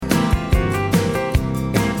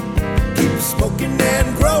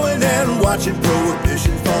watching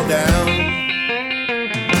prohibition fall down.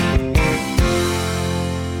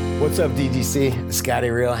 What's up, DGC? Scotty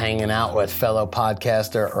Real hanging out with fellow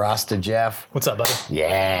podcaster Rasta Jeff. What's up, buddy?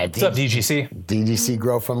 Yeah. What's up, DGC? DGC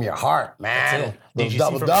grow from your heart, man. DGC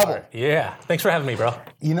Double. Heart. Yeah. Thanks for having me, bro.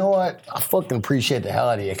 You know what? I fucking appreciate the hell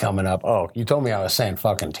out of you coming up. Oh, you told me I was saying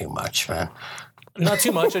fucking too much, man. Not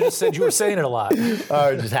too much. I just said you were saying it a lot.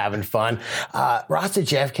 Oh, just having fun. Rasta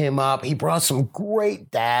Jeff came up. He brought some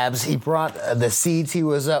great dabs. He brought the seeds he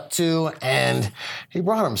was up to, and he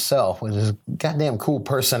brought himself with his goddamn cool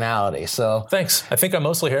personality. So Thanks. I think I'm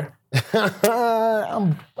mostly here.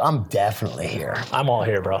 I'm definitely here. I'm all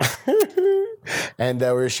here, bro. And we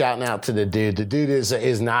were shouting out to the dude. The dude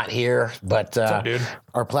is not here, but up, dude?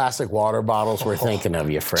 Our plastic water bottles, we're thinking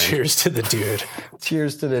of you, friend. Cheers to the dude.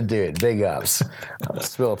 Cheers to the dude. Big ups. I'll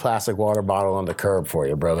spill a plastic water bottle on the curb for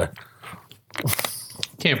you, brother.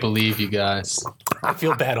 Can't believe you guys. I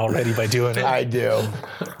feel bad already by doing it. I do.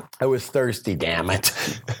 I was thirsty, damn it.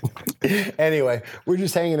 Anyway, we're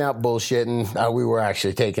just hanging out bullshitting. We were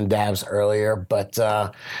actually taking dabs earlier, but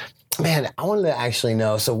man, I wanted to actually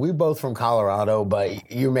know. So we're both from Colorado, but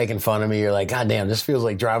you're making fun of me. You're like, God damn, this feels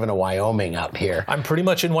like driving to Wyoming up here. I'm pretty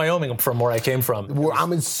much in Wyoming from where I came from.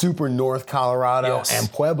 I'm in super North Colorado, Yes. and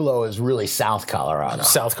Pueblo is really South Colorado.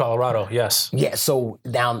 South Colorado, yes. Yeah, so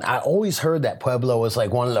down, I always heard that Pueblo was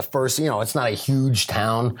like one of the first, it's not a huge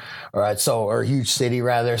town, or a huge city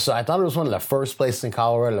rather. So I thought it was one of the first places in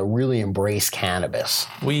Colorado to really embrace cannabis.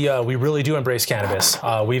 We really do embrace cannabis.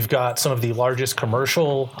 We've got some of the largest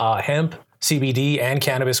commercial hemp, CBD, and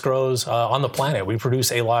cannabis grows on the planet. We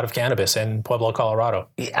produce a lot of cannabis in Pueblo, Colorado.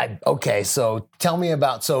 Okay, so tell me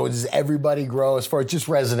about, so does everybody grow as far as just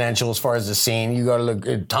residential, as far as the scene? You go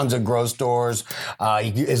to tons of grow stores.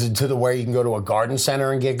 Is it to the where you can go to a garden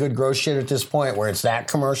center and get good grow shit at this point, where it's that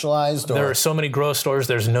commercialized? Or? There are so many grow stores,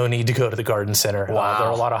 there's no need to go to the garden center. Wow. There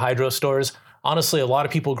are a lot of hydro stores. Honestly, a lot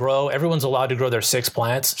of people grow. Everyone's allowed to grow their 6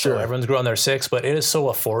 plants. Sure. So everyone's growing their 6, but it is so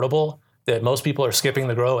affordable that most people are skipping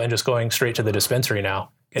the grow and just going straight to the dispensary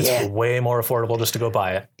now. It's way more affordable just to go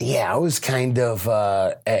buy it. Yeah, I was kind of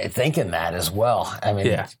thinking that as well. I mean,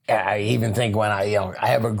 Yeah. I even think when I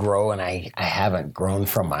have a grow and I haven't grown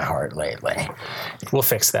from my heart lately. We'll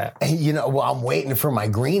fix that. I'm waiting for my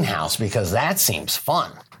greenhouse because that seems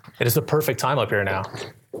fun. It is the perfect time up here now.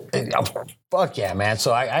 Fuck yeah, man.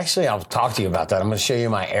 So I'll talk to you about that. I'm going to show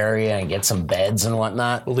you my area and get some beds and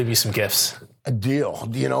whatnot. We'll leave you some gifts. A deal.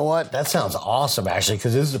 You know what? That sounds awesome, actually,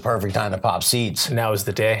 because this is the perfect time to pop seeds. Now is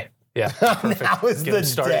the day. Yeah, perfect. Now is Get the them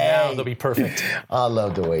started day. now. They'll be perfect. I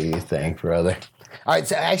love the way you think, brother. All right,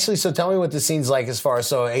 so tell me what the scene's like as far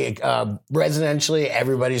as, residentially,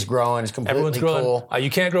 everybody's growing. It's completely Everyone's growing. cool.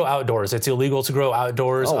 You can't grow outdoors. It's illegal to grow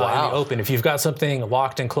outdoors Oh, wow. in the open. If you've got something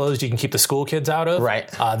locked and closed you can keep the school kids out of, Right.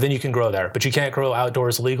 Then you can grow there. But you can't grow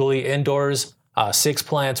outdoors legally. Indoors, 6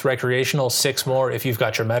 plants, recreational, 6 more. If you've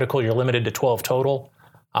got your medical, you're limited to 12 total.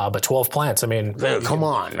 But 12 plants, I mean, Come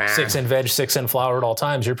on, man. 6 in veg, 6 in flower at all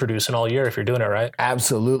times. You're producing all year if you're doing it right.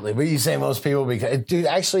 Absolutely. But you say most people, because, dude,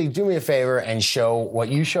 actually do me a favor and show what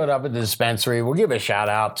you showed up at the dispensary. We'll give a shout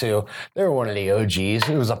out to, they were one of the OGs.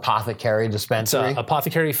 It was Apothecary Dispensary.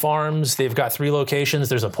 Apothecary Farms, they've got 3 locations.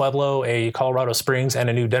 There's a Pueblo, a Colorado Springs, and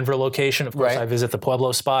a new Denver location. Of course, Right. I visit the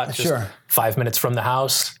Pueblo spot, just Sure. 5 minutes from the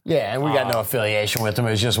house. Yeah, and we got no affiliation with them.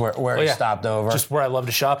 It was just where it yeah. stopped over. Just where I love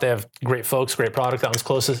to shop. They have great folks, great product. That one's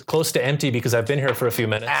close to empty because I've been here for a few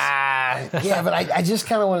minutes. Yeah, but I just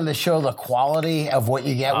kind of wanted to show the quality of what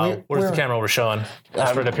you get. Where's the camera we're showing?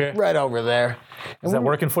 That's right up here. Right over there. Is that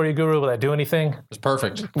working for you, Guru? Will that do anything? It's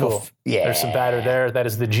perfect. Cool. Yeah. There's some batter there. That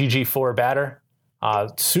is the GG4 batter.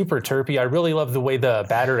 Super terpy. I really love the way the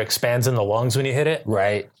batter expands in the lungs when you hit it.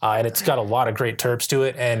 Right. And it's got a lot of great terps to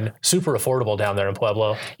it and super affordable down there in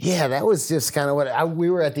Pueblo. Yeah, that was just kind of what I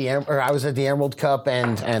was at the Emerald Cup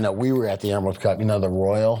and we were at the Emerald Cup. You know, the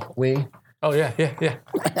Royal Oh, yeah.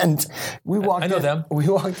 And we walked. I know them. We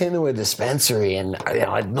walked into a dispensary, and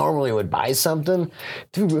I normally would buy something.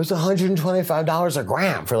 Dude, it was $125 a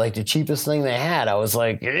gram for like the cheapest thing they had. I was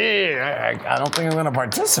like, I don't think I'm going to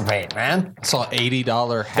participate, man. I saw $80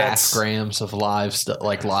 That's- grams of live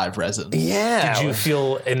live resin. Yeah. Did you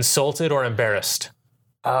feel insulted or embarrassed?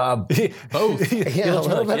 Both. Yeah, a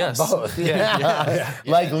little bit yes. of both. Yeah.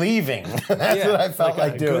 Like leaving. That's what I felt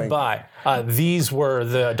like doing. Goodbye. These were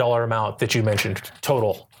the dollar amount that you mentioned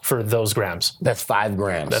total. for those grams. That's 5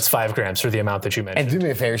 grams. That's 5 grams for the amount that you mentioned. And do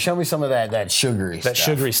me a favor, show me some of that sugary stuff. That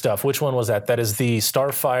sugary stuff. Which one was that? That is the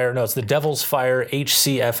Starfire. No, it's the Devil's Fire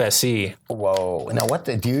HCFSE. Whoa. Now,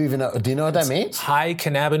 do you know what that means? High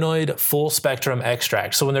cannabinoid full spectrum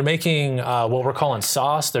extract. So when they're making what we're calling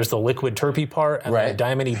sauce, there's the liquid terpy part and Right. the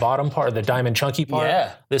diamondy bottom part, the diamond chunky part.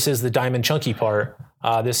 Yeah. This is the diamond chunky part.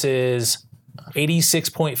 This is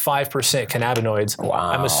 86.5% cannabinoids.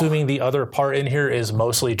 Wow. I'm assuming the other part in here is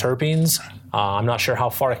mostly terpenes. I'm not sure how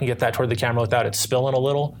far I can get that toward the camera without it spilling a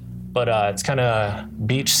little, but it's kind of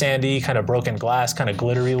beach sandy, kind of broken glass, kind of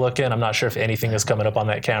glittery looking. I'm not sure if anything is coming up on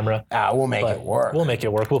that camera. We'll make it work. We'll make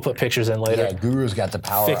it work. We'll put pictures in later. Yeah, Guru's got the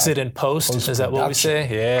power. Fix it in post. Is that what we say?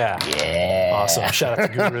 Yeah. Yeah. Awesome. Shout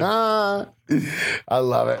out to Guru. I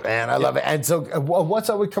love it, man. I love it. And so, what's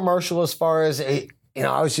up with commercial as far as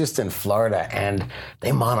I was just in Florida and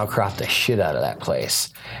they monocrop the shit out of that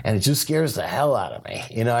place. And it just scares the hell out of me.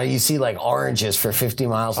 You see like oranges for 50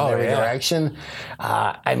 miles in every direction.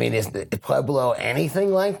 Is Pueblo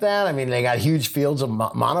anything like that? I mean, they got huge fields of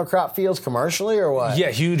monocrop fields commercially or what? Yeah,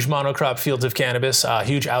 huge monocrop fields of cannabis,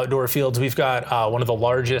 huge outdoor fields. We've got one of the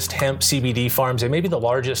largest hemp CBD farms, and maybe the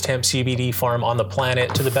largest hemp CBD farm on the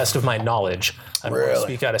planet to the best of my knowledge. I don't want to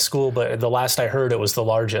speak out of school, but the last I heard it was the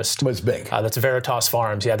largest. What's big? That's Veritas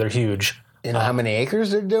Farms. Yeah, they're huge. You know how many acres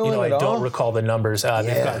they're doing? I don't recall the numbers.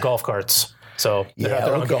 They've got golf carts. So they're out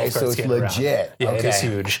there on golf carts. So it's getting legit. Around. Yeah, it is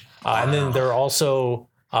huge. And then there are also,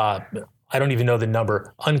 I don't even know the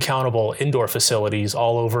number, uncountable indoor facilities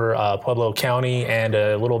all over Pueblo County and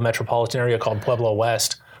a little metropolitan area called Pueblo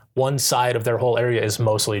West. One side of their whole area is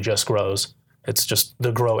mostly just grows. It's just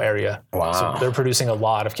the grow area. Wow. So they're producing a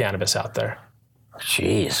lot of cannabis out there.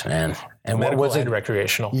 Jeez, man. And what Medical was it? and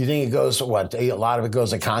recreational. You think it goes, a lot of it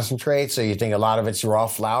goes to concentrate? So you think a lot of it's raw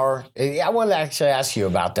flour? I wanted to actually ask you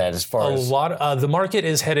about that as far as... The market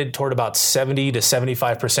is headed toward about 70 to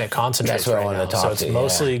 75% concentrate. That's what I wanted to talk So it's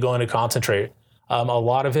mostly going to concentrate. A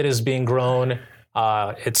lot of it is being grown.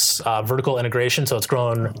 It's vertical integration, so it's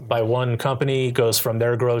grown by one company, goes from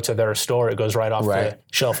their grow to their store. It goes right off the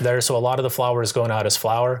shelf there. So a lot of the flour is going out as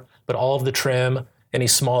flour, but all of the trim, any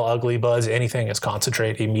small ugly buds, anything is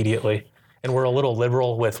concentrate immediately. And we're a little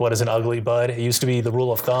liberal with what is an ugly bud. It used to be the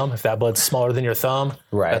rule of thumb. If that bud's smaller than your thumb,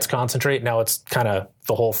 that's concentrate. Now it's kind of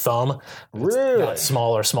the whole thumb. Really? It's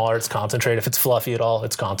smaller, it's concentrate. If it's fluffy at all,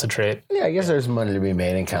 it's concentrate. Yeah, I guess there's money to be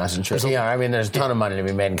made in concentrate. There's a ton of money to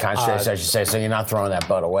be made in concentrate, I should say, so you're not throwing that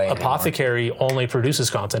bud away anymore. Apothecary only produces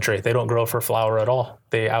concentrate. They don't grow for flour at all.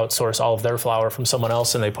 They outsource all of their flour from someone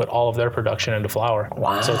else, and they put all of their production into flour.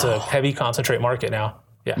 Wow. So it's a heavy concentrate market now.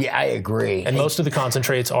 Yeah, I agree. And most of the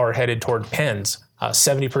concentrates are headed toward pens.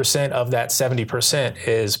 70% of that 70%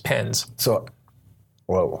 is pens. So,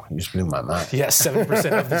 whoa, you just blew my mind. Yes,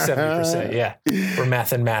 70% of the 70%. Yeah, we're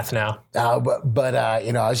math now. But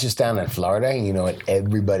I was just down in Florida, and you know what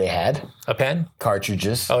everybody had? A pen?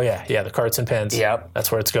 Cartridges. Oh, yeah, the carts and pens. Yep.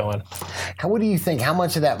 That's where it's going. What do you think? How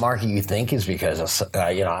much of that market you think is because of,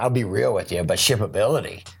 I'll be real with you, but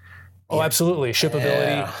shippability? Oh, absolutely.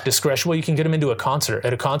 Shippability, discretion. Well, you can get them into a concert.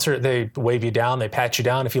 At a concert, they wave you down, they pat you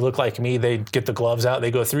down. If you look like me, they get the gloves out,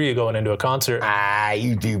 they go through you going into a concert.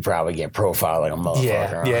 You do probably get profiled like a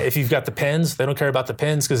motherfucker. Yeah. If you've got the pens, they don't care about the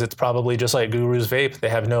pens because it's probably just like Guru's vape. They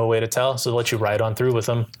have no way to tell, so they'll let you ride on through with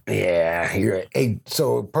them. Yeah. Hey,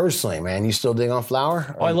 so personally, man, you still dig on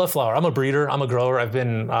flower? Oh, I love flower. I'm a breeder. I'm a grower. I've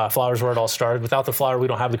been flowers where it all started. Without the flower, we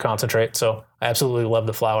don't have the concentrate, so I absolutely love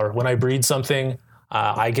the flower. When I breed something,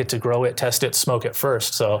 I get to grow it, test it, smoke it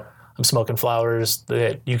first. So I'm smoking flowers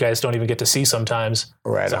that you guys don't even get to see sometimes.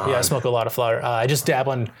 Right on. Yeah, I smoke a lot of flower. I just dab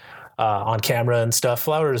on camera and stuff.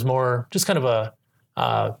 Flower is more just kind of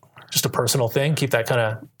just a personal thing. Keep that kind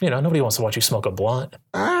of, nobody wants to watch you smoke a blunt.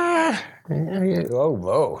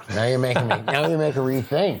 Whoa. Now you're making me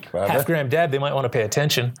rethink, brother. Half gram dab, they might want to pay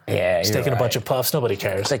attention. Yeah, just taking a bunch of puffs, nobody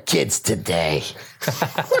cares. The kids today.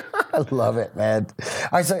 I love it, man. All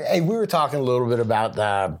right, so hey, we were talking a little bit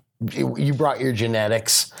about you brought your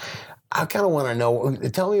genetics. I kind of want to know.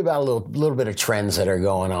 Tell me about a little bit of trends that are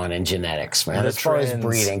going on in genetics, man, as far as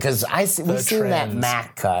breeding. Because we've seen that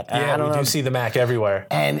Mac cut. Yeah, we do see the Mac everywhere.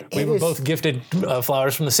 And we were both gifted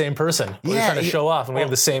flowers from the same person. We were trying to show off, and we have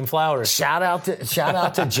the same flowers. Shout out to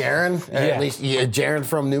Jaron. At least Jaron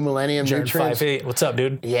from New Millennium Nutrients. 5'8". What's up,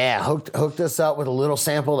 dude? Yeah, hooked us up with a little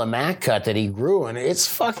sample of the Mac cut that he grew, and it's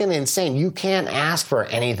fucking insane. You can't ask for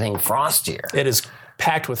anything frostier. It is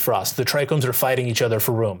packed with frost. The trichomes are fighting each other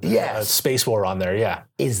for room. Yes. Space war on there, yeah.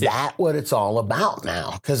 Is that what it's all about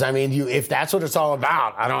now? Because, I mean, if that's what it's all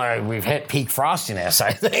about, I don't know, we've hit peak frostiness,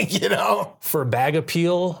 I think, you know? For bag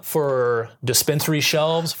appeal, for dispensary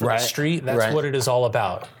shelves, for the street, that's what it is all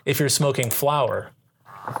about. If you're smoking flower,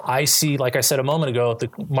 I see, like I said a moment ago, the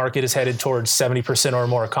market is headed towards 70% or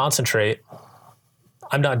more concentrate.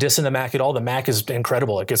 I'm not dissing the Mac at all. The Mac is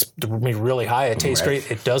incredible. It gets me really high. It tastes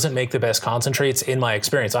great. It doesn't make the best concentrates in my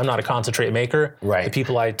experience. I'm not a concentrate maker. Right. The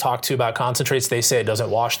people I talk to about concentrates, they say it doesn't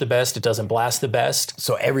wash the best. It doesn't blast the best.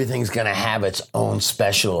 So everything's going to have its own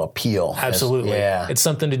special appeal. Absolutely. Yeah. It's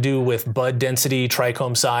something to do with bud density,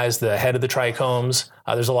 trichome size, the head of the trichomes.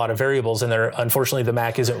 There's a lot of variables in there. Unfortunately, the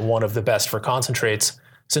Mac isn't one of the best for concentrates.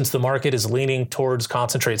 Since the market is leaning towards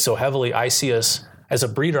concentrates so heavily, I see us, as a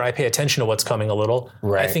breeder, I pay attention to what's coming a little.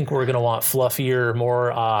 Right. I think we're going to want fluffier,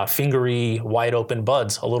 more fingery, wide open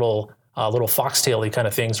buds, a little foxtail-y kind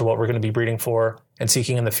of things are what we're going to be breeding for and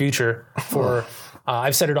seeking in the future. For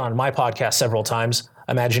I've said it on my podcast several times.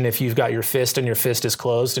 Imagine if you've got your fist and your fist is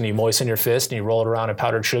closed and you moisten your fist and you roll it around in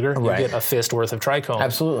powdered sugar, you get a fist worth of trichome.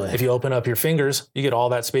 Absolutely. If you open up your fingers, you get all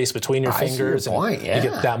that space between your fingers and you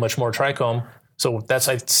get that much more trichome. So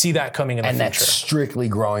I see that coming in the future. And that's strictly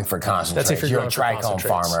growing for concentrates. That's if you're a growing for trichome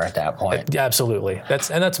farmer at that point. Absolutely.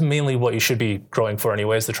 That's mainly what you should be growing for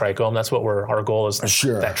anyways, the trichome. That's what our goal is.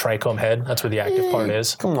 Sure. That trichome head. That's where the active part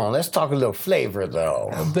is. Come on, let's talk a little flavor, though.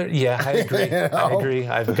 I agree. I agree.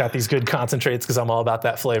 I've got these good concentrates because I'm all about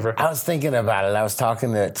that flavor. I was thinking about it. I was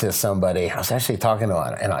talking to somebody. I was actually talking to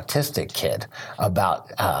an autistic kid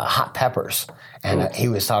about hot peppers. And he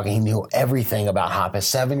was talking, he knew everything about hot peppers.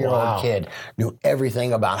 7-year-old kid knew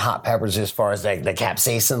everything about hot peppers as far as the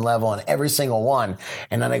capsaicin level and every single one.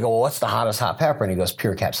 And then I go, well, what's the hottest hot pepper? And he goes,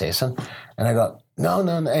 pure capsaicin. And I go, no.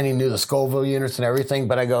 And he knew the Scoville units and everything.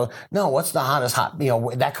 But I go, no, what's the hottest hot?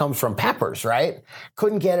 That comes from peppers, right?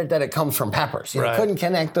 Couldn't get it that it comes from peppers. Couldn't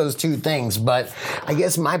connect those two things. But I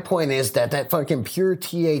guess my point is that fucking pure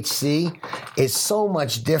THC is so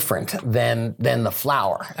much different than the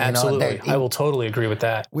flower. Absolutely. I will totally agree with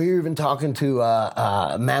that. We were even talking to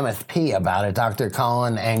Mammoth P about it, Dr.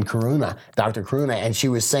 Colin and Dr. Karuna, and she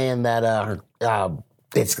was saying that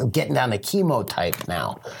it's getting down to chemotype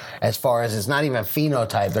now. As far as it's not even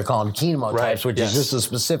phenotype, they're calling chemotypes, which is just the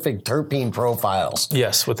specific terpene profiles.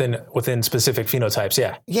 Yes, within specific phenotypes,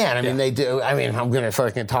 yeah. Yeah, and I mean, they do. I mean, I'm going to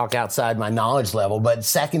fucking talk outside my knowledge level, but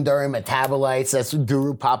secondary metabolites, that's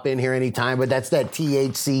Guru pop in here anytime, but that's that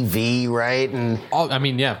THCV, right? And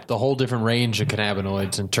the whole different range of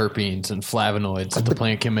cannabinoids and terpenes and flavonoids that the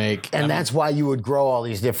plant can make. And that's why you would grow all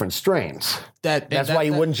these different strains. That's why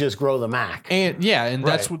you wouldn't just grow the Mac. And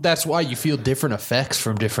that's why you feel different effects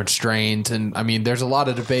from different strains. And I mean, there's a lot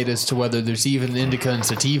of debate as to whether there's even indica and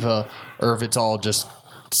sativa, or if it's all just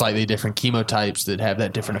slightly different chemotypes that have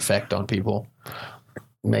that different effect on people.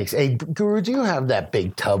 Hey, Guru, do you have that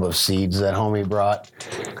big tub of seeds that homie brought?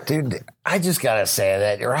 Dude, I just got to say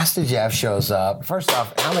that Rasta Jeff shows up. First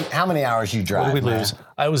off, how many hours you drive? What did we lose?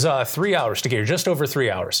 I was 3 hours to get here, just over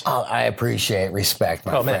 3 hours. Oh, I appreciate respect,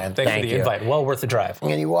 my friend. Thanks for the invite. Well worth the drive.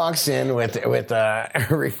 And he walks in with a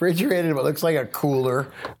refrigerated, what looks like a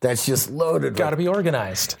cooler that's just loaded. Got to be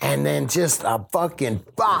organized. And then just a fucking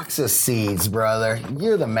box of seeds, brother.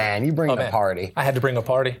 You're the man. You bring the party. I had to bring a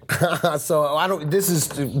party. So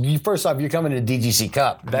first off, you're coming to DGC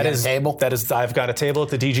Cup. That is table. I've got a table at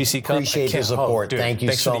the DGC Cup. Appreciate your support. Thank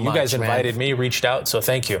you so much. You guys invited me, reached out, so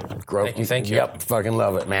thank you. Thank you. Yep, fucking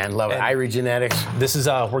love it, man. Love it. Irie Genetics. This is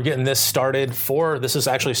we're getting this started this is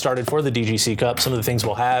actually started for the DGC Cup. Some of the things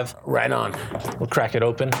we'll have. Right on. We'll crack it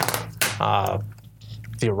open. The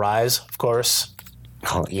Arise, of course.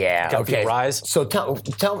 Oh, yeah. Got the Arise. So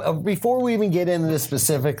tell before we even get into this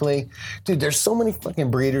specifically, dude, there's so many fucking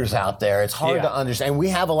breeders out there. It's hard to understand. We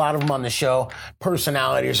have a lot of them on the show.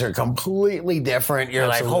 Personalities are completely different. You're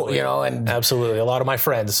Absolutely. and absolutely. A lot of my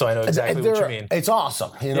friends, so I know exactly what you mean. It's awesome.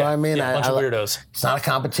 You know what I mean? Yeah, a bunch of weirdos. It's not a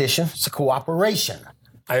competition. It's a cooperation.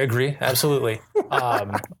 I agree. Absolutely.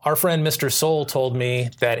 Our friend Mr. Soul told me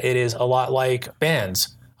that it is a lot like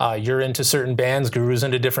bands. You're into certain bands, Guru's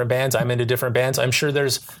into different bands, I'm into different bands. I'm sure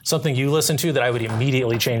there's something you listen to that I would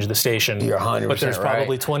immediately change the station. You're 100% But there's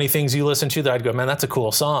probably 20 things you listen to that I'd go, man, that's a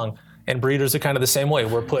cool song. And breeders are kind of the same way.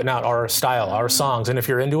 We're putting out our style, our songs. And if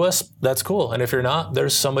you're into us, that's cool. And if you're not,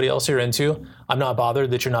 there's somebody else you're into. I'm not bothered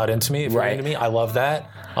that you're not into me. If you're into me, I love that.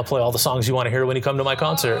 I'll play all the songs you want to hear when you come to my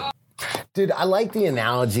concert. Dude, I like the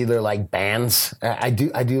analogy. They're like bands. I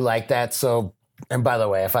do like that. So And by the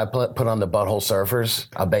way, if I put on the Butthole Surfers,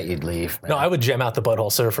 I'll bet you'd leave. Man. No, I would jam out the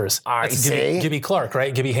Butthole Surfers. All right, That's see? Gibby Clark,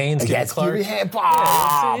 right? Gibby Haynes, Gibby Yes, Clark.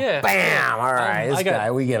 yeah, bam! All right, this I got-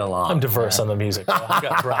 guy, we get along. I'm diverse on the music. I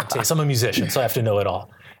got broad taste. I'm a musician, so I have to know it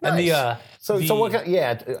all. And Nice. So what kind?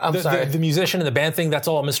 Yeah, I'm sorry. The musician and the band thing, that's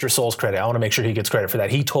all Mr. Soul's credit. I want to make sure he gets credit for that.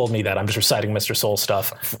 He told me that. I'm just reciting Mr. Soul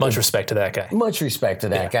stuff. Much respect to that guy. Much respect to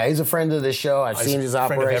that guy. He's a friend of the show. I've seen his a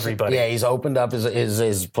friend of operation. everybody. Yeah, he's opened up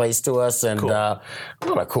his place to us, and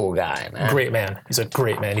what a cool guy, man. Great man. He's a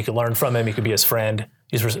great man. You can learn from him. You can be his friend.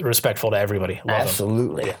 He's respectful to everybody. Love him.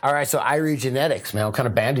 Absolutely. All right, so Irie Genetics, man. What kind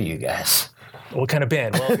of band are you guys? What kind of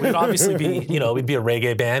band? Well, we'd obviously be, we'd be a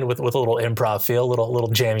reggae band with a little improv feel, little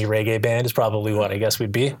jammy reggae band is probably what I guess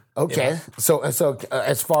we'd be. Okay, so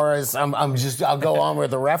as far as I'll go on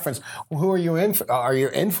with the reference. Who are you are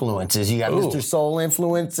your influences? You got Mr. Soul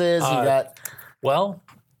influences. You got Well,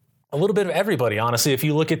 a little bit of everybody, honestly. If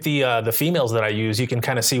you look at the females that I use, you can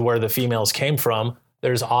kind of see where the females came from.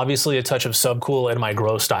 There's obviously a touch of Subcool in my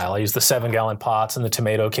grow style. I use the 7-gallon pots and the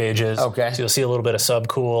tomato cages. Okay. So you'll see a little bit of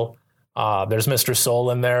Subcool. There's Mr. Soul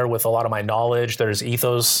in there with a lot of my knowledge. There's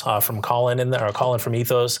Ethos from Colin in there, or Colin from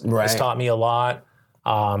Ethos has taught me a lot.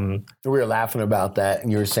 We were laughing about that,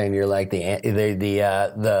 and you were saying you're like the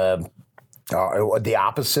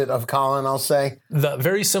opposite of Colin, I'll say.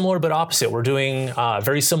 Very similar, but opposite. We're doing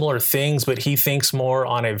very similar things, but he thinks more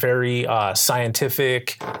on a very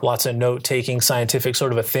scientific, lots of note-taking, scientific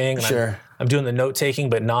sort of a thing. And Sure. I'm doing the note-taking,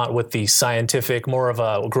 but not with the scientific, more of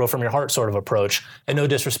a grow from your heart sort of approach. And no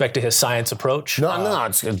disrespect to his science approach. No,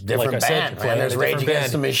 it's a different like I said, band, playing man. There's in a Rage different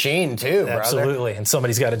Against the band. Machine, too, brother. Absolutely, and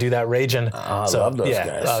somebody's got to do that raging. I love those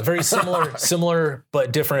guys. Very similar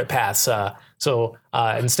but different paths. So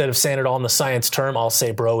instead of saying it all in the science term, I'll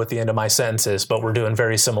say bro at the end of my sentences, but we're doing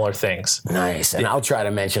very similar things. Nice. And I'll try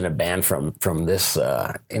to mention a band from this,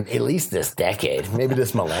 in at least this decade, maybe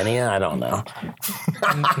this millennia. I don't know.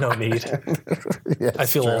 No need. Yeah, I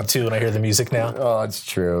feel old too when I hear the music now. Oh, it's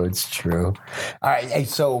true. It's true. All right. Hey,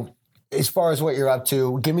 so as far as what you're up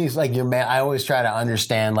to, give me like your I always try to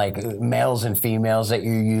understand like males and females that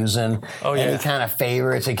you're using. Oh, yeah. Any kind of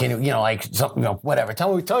favorites? And can like something, whatever.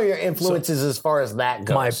 Tell me your influences as far as that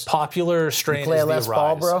goes. My popular strain play is a Les the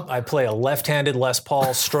Paul, Arise. bro? I play a left-handed Les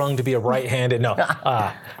Paul strung to be a right-handed. No,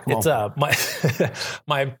 it's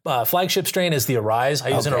my flagship strain is the Arise. I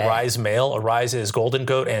use an Arise male. Arise is Golden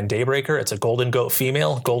Goat and Daybreaker. It's a Golden Goat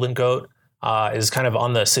female. Golden Goat is kind of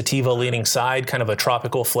on the sativa leaning side, kind of a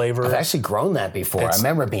tropical flavor. I've actually grown that before. I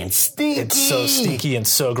remember it being stinky. It's so stinky and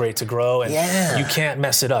so great to grow, and you can't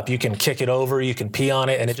mess it up. You can kick it over, you can pee on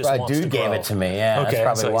it, and it just wants to dude grow. gave it to me. Yeah, Okay, that's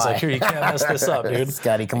probably so why. he's like, here, you can't mess this up, dude.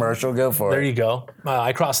 Scotty commercial, go for There it. you go.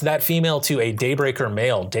 I crossed that female to a Daybreaker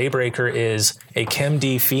male. Daybreaker is a Chem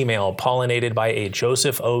D female pollinated by a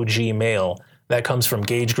Joseph OG male that comes from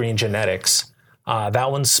Gage Green Genetics. That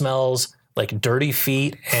one smells like dirty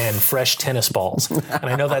feet and fresh tennis balls. And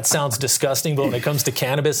I know that sounds disgusting, but when it comes to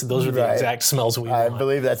cannabis, those are the exact smells we want. I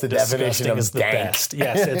believe that's the definition Disgusting of is the dank. best.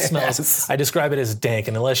 Yes, it smells. Yes. I describe it as dank,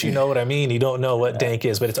 and unless you know what I mean, you don't know what dank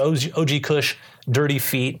is. But it's OG Kush, dirty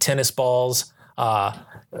feet, tennis balls,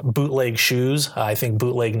 bootleg shoes. I think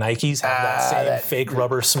bootleg Nikes have that same fake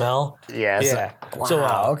rubber smell. Yes. Yeah. Wow, So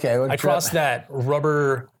okay. I crossed that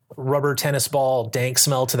rubber tennis ball dank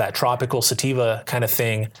smell to that tropical sativa kind of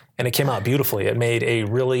thing, and it came out beautifully. It made a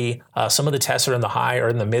really some of the tests are in the high or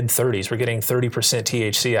in the mid 30s. We're getting 30%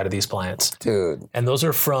 THC out of these plants. Dude, And those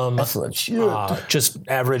are from that's legit. just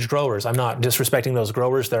average growers. I'm not disrespecting those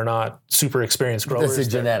growers. They're not super experienced growers. That's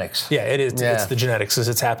the genetics. Yeah, it is. Yeah. It's the genetics because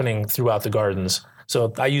it's happening throughout the gardens.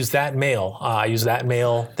 So I use that male.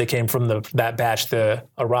 That came from that batch, the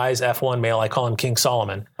Arise F1 male. I call him King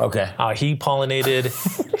Solomon. Okay. He pollinated,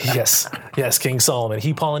 yes, King Solomon.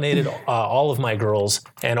 He pollinated all of my girls,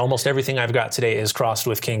 and almost everything I've got today is crossed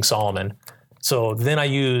with King Solomon. So then I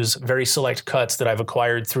use very select cuts that I've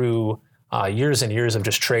acquired through years and years of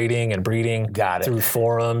just trading and breeding. Got it. Through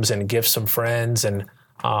forums and gifts from friends. And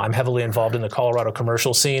I'm heavily involved in the Colorado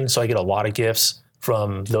commercial scene, so I get a lot of gifts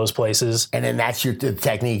from those places. And then that's the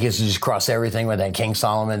technique is to just cross everything with that King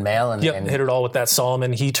Solomon male. And, Yep, and hit it all with that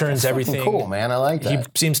Solomon. He turns everything. cool, man. I like that. He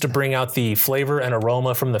seems to bring out the flavor and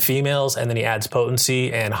aroma from the females, and then he adds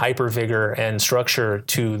potency and hyper vigor and structure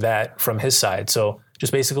to that from his side. So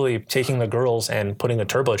just basically taking the girls and putting a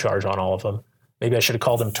turbocharge on all of them. Maybe I should have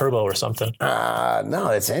called him Turbo or something. No,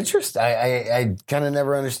 it's interesting. I kind of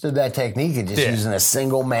never understood that technique of just using a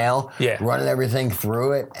single male, running everything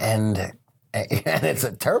through it, and it's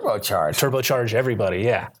a turbocharge. Turbocharge everybody,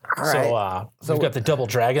 yeah. All right. So we've got the Double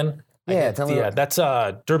Dragon. Yeah, tell me. That's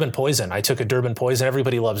Durban Poison. I took a Durban Poison.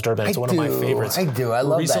 Everybody loves Durban. It's one of my favorites. I do. I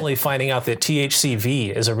love recently finding out that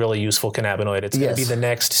THCV is a really useful cannabinoid. It's going to be the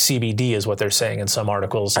next CBD, is what they're saying in some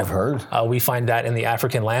articles. I've heard. We find that in the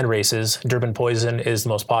African land races. Durban Poison is the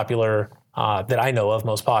most popular, that I know of,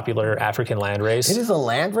 most popular African land race. It is a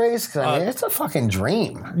land race? 'Cause I mean, it's a fucking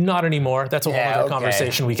dream. Not anymore. That's a whole other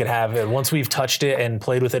conversation we could have. Once we've touched it and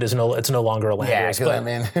played with it, it's no longer a land race. Yeah, because I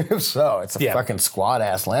mean, if so, it's a fucking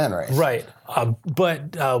squad-ass land race. Right.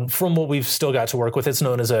 But from what we've still got to work with, it's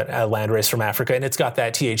known as a land race from Africa, and it's got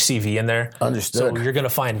that THCV in there. Understood. So you're going to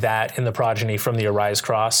find that in the progeny from the Arise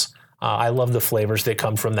cross. I love the flavors that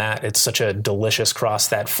come from that. It's such a delicious cross,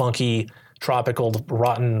 that funky, tropical,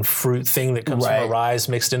 rotten fruit thing that comes from Arise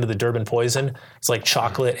mixed into the Durban Poison. It's like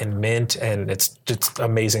chocolate and mint, and it's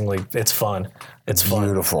amazingly, it's fun. It's fun.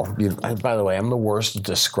 Beautiful. By the way, I'm the worst at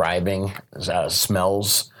describing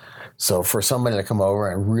smells. So for somebody to come over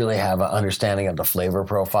and really have an understanding of the flavor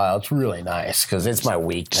profile, it's really nice because it's my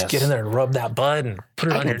weakness. Just get in there and rub that bud and put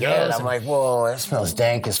it on your nose. I'm like, whoa, that smells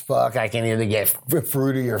dank as fuck. I can either get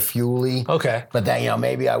fruity or fuely. Okay. But then,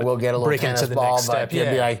 maybe I will get a little tennis ball. Next step,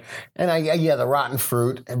 it'd be like, the rotten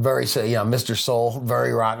fruit, very, Mr. Soul,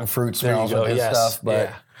 very rotten fruit smells with his stuff.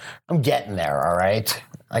 But I'm getting there, all right?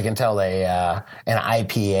 I can tell an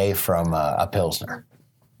IPA from a Pilsner.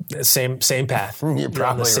 Same path. You're on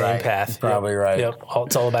probably the same path. Probably right. Yep.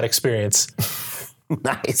 It's all about experience.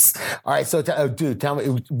 Nice. All right. So, dude, tell me,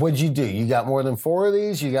 what'd you do? You got more than 4 of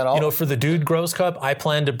these? You got all? For the Dude Grows Cup, I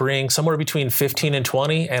plan to bring somewhere between 15 and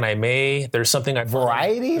 20, and there's something I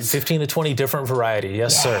varieties? 15 to 20 different variety.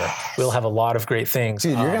 Yes, sir. We'll have a lot of great things.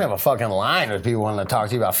 Dude, you're going to have a fucking line with people wanting to talk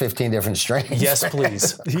to you about 15 different strains. Yes,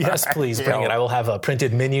 please. Yes, please bring it. I will have a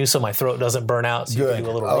printed menu so my throat doesn't burn out. So Good. You can do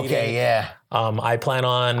a little reading. Okay, yeah. I plan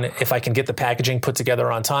on, if I can get the packaging put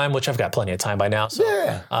together on time, which I've got plenty of time by now. So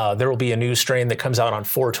there will be a new strain that comes out on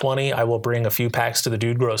 4/20. I will bring a few packs to the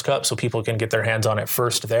Dude Grows Cup so people can get their hands on it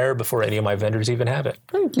first there before any of my vendors even have it.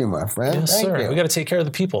 Thank you, my friend. Yes, Thank sir. you. We got to take care of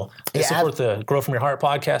the people. They support the Grow From Your Heart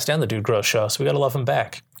podcast and the Dude Grows show, so we got to love them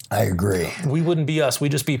back. I agree. We wouldn't be us.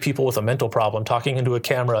 We'd just be people with a mental problem talking into a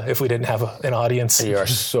camera if we didn't have an audience. You are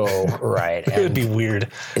so right. It would be weird.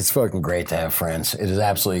 It's fucking great to have friends. It is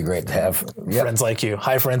absolutely great to have friends like you.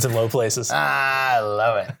 High friends in low places. I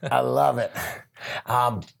love it. I love it.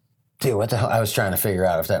 Dude, what the hell? I was trying to figure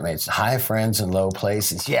out if that makes high friends in low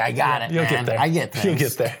places. Yeah, I got it. You'll get there. I get things. You'll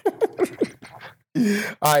get there.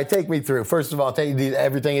 All right, take me through. First of all, take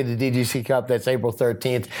everything at the DGC Cup. That's April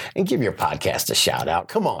 13th. And give your podcast a shout out.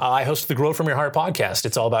 Come on. I host the Grow From Your Heart podcast.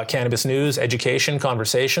 It's all about cannabis news, education,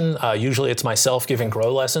 conversation. Usually it's myself giving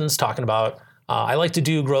grow lessons, talking about, I like to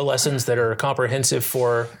do grow lessons that are comprehensive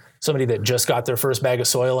for somebody that just got their first bag of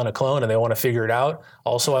soil and a clone and they want to figure it out.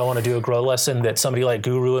 Also, I want to do a grow lesson that somebody like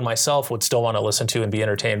Guru and myself would still want to listen to and be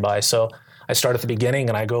entertained by. So I start at the beginning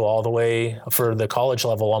and I go all the way for the college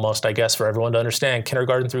level almost, I guess, for everyone to understand,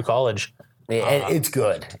 kindergarten through college. It's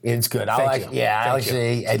good. It's good.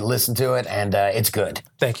 I listen to it and it's good.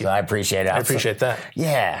 Thank you. So I appreciate it. I appreciate that.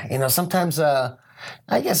 Yeah. Sometimes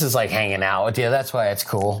I guess it's like hanging out with you. That's why it's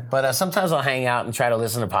cool. But sometimes I'll hang out and try to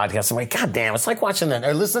listen to podcasts. I'm like, God damn, it's like watching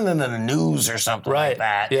or listening to the news or something like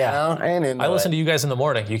that. Yeah. I listen to you guys in the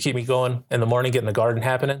morning. You keep me going in the morning, getting the garden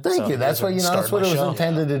happening. Thank you. That's what that's what it was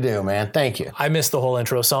intended to do, man. Thank you. I missed the whole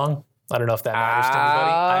intro song. I don't know if that matters to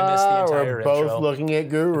anybody. I missed the entire intro. We're both intro. looking at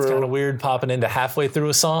Guru. It's kind of weird popping into halfway through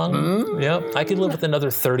a song. Mm-hmm. Yep. I could live with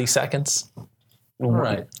another 30 seconds. All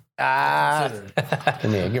right. I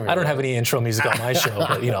don't have any intro music on my show,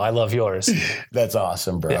 but I love yours. That's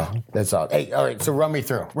awesome, bro. Yeah. That's awesome. Hey, all right, so run me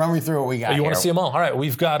through what we got. You want to see them all? All right,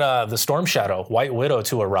 we've got the Storm Shadow White Widow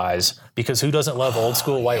to Arise, because who doesn't love old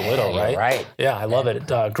school White Widow, right? Right. Yeah, I love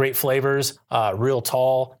it. Great flavors, real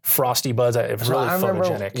tall, frosty buds. It's really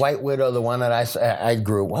photogenic. White Widow, the one that I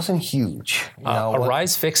grew, wasn't huge.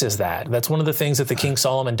 Arise fixes that. That's one of the things that the King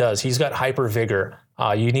Solomon does. He's got hyper vigor.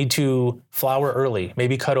 You need to flower early.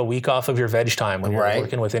 Maybe cut a week off of your veg time when you're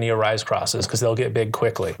working with any Arise crosses, because they'll get big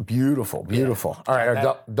quickly. Beautiful. Yeah. All right,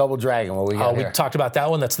 our Double Dragon, what we got here? We talked about that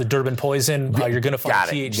one. That's the Durban Poison. You're going to find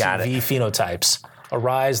THCV phenotypes.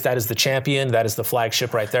 Arise, that is the champion. That is the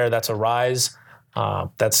flagship right there. That's Arise.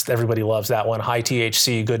 Everybody loves that one. High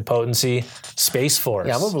THC, good potency. Space Force.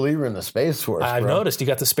 Yeah, I'm a believer in the Space Force. I've noticed you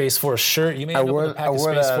got the Space Force shirt. You may end up with a pack of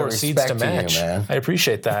Space Force seeds to match. I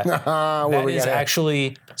appreciate that. That is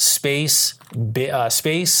actually Space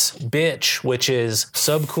Bitch, which is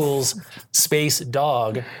Subcool's Space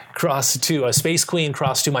Dog crossed to a Space Queen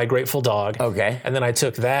crossed to my Grateful Dog. Okay. And then I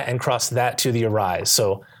took that and crossed that to the Arise.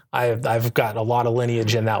 So I've got a lot of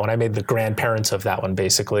lineage in that one. I made the grandparents of that one,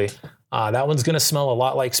 basically. That one's going to smell a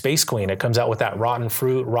lot like Space Queen. It comes out with that rotten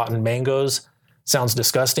fruit, rotten mangoes. Sounds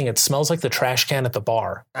disgusting. It smells like the trash can at the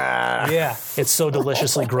bar. Yeah, it's so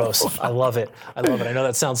deliciously gross. I love it. I love it. I know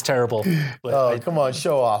that sounds terrible. But Come on,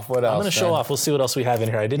 show off. What else? I'm going to show off. We'll see what else we have in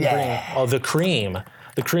here. I didn't bring the cream.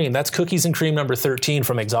 The cream. That's Cookies and Cream number 13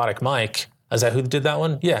 from Exotic Mike. Is that who did that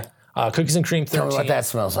one? Yeah. Cookies and Cream 13. Tell me what that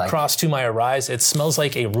smells like. Cross to my Arise. It smells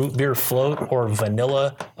like a root beer float or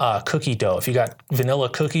vanilla cookie dough. If you got vanilla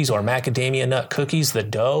cookies or macadamia nut cookies, the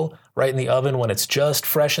dough right in the oven when it's just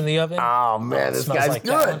fresh in the oven. Oh, man, this guy's like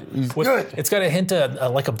good. He's good. It's got a hint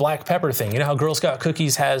of like a black pepper thing. You know how Girl Scout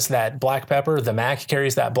cookies has that black pepper? The Mac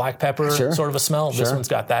carries that black pepper sort of a smell. This one's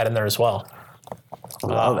got that in there as well.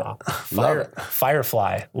 Love it.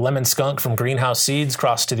 Firefly, lemon skunk from Greenhouse Seeds,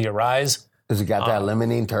 crossed to the Arise. Has it got that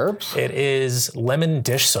limonene terps? It is lemon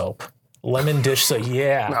dish soap. Lemon dish soap,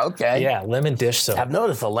 yeah. Okay. Yeah, lemon dish soap. I've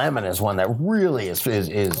noticed the lemon is one that really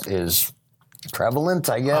is prevalent,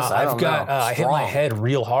 I guess. I don't know. I hit my head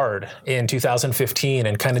real hard in 2015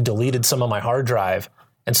 and kind of deleted some of my hard drive.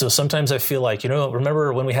 And so sometimes I feel like,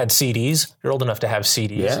 remember when we had CDs? You're old enough to have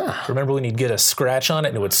CDs. Yeah. Remember when you'd get a scratch on it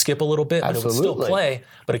and it would skip a little bit, but it would still play,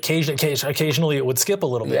 but occasionally it would skip a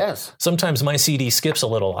little bit. Yes. Sometimes my CD skips a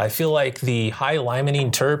little. I feel like the high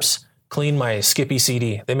limonene terps clean my Skippy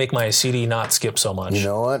CD. They make my CD not skip so much. You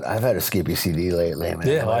know what? I've had a Skippy CD lately, man.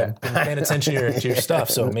 Yeah, I've been paying attention to your stuff,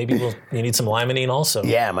 so maybe you need some limonene also.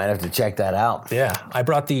 Yeah, I might have to check that out. Yeah, I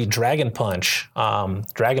brought the Dragon Punch,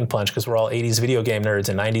 because we're all 80s video game nerds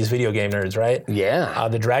and 90s video game nerds, right? Yeah.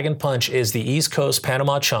 The Dragon Punch is the East Coast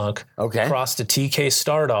Panama Chunk, crossed to TK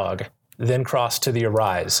Stardog, then crossed to the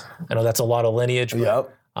Arise. I know that's a lot of lineage,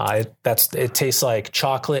 but it tastes like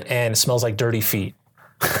chocolate and smells like dirty feet.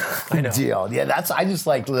 I know. Deal. Yeah, I just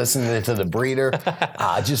like listening to the breeder,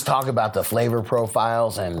 just talk about the flavor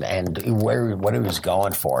profiles and what he was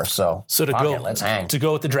going for. So let's hang. To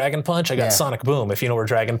go with the Dragon Punch, I got Sonic Boom. If you know where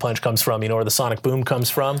Dragon Punch comes from, you know where the Sonic Boom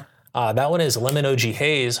comes from. That one is Lemon OG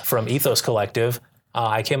Haze from Ethos Collective.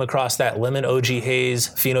 I came across that Lemon OG Haze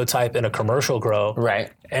phenotype in a commercial grow.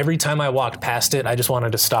 Right. Every time I walked past it, I just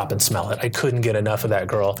wanted to stop and smell it. I couldn't get enough of that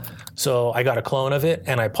girl. So I got a clone of it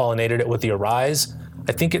and I pollinated it with the Arise.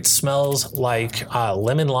 I think it smells like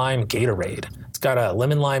lemon lime Gatorade. It's got a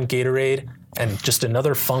lemon lime Gatorade and just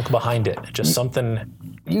another funk behind it. Just something.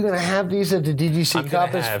 You're going to have these at the DGC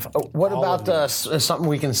Cup? What about something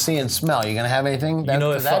we can see and smell? You going to have anything?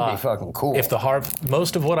 That'd be fucking cool. If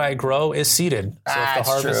most of what I grow is seeded. So if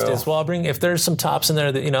the harvest is, if there's some tops in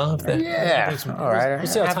there that, all right. We'll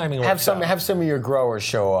see how timing works out. Have some of your growers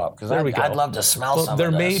show up, because I'd love to smell some of this.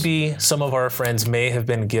 There may be, some of our friends may have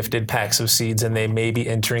been gifted packs of seeds, and they may be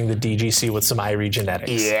entering the DGC with some Irie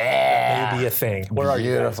genetics. Yeah. That may be a thing. Where are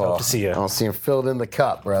you guys? Hope to see you. I'll see them filled in the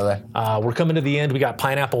cup, brother. We're coming to the end. We got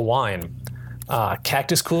pineapple wine.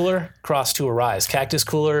 Cactus Cooler, cross to Arise. Cactus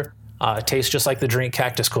Cooler tastes just like the drink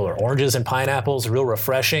Cactus Cooler. Oranges and pineapples, real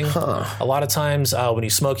refreshing. A lot of times when you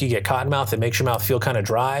smoke, you get cottonmouth. It makes your mouth feel kind of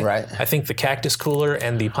dry. Right. I think the Cactus Cooler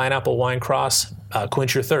and the pineapple wine cross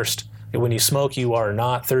quench your thirst. When you smoke, you are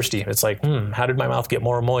not thirsty. It's like, how did my mouth get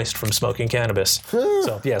more moist from smoking cannabis?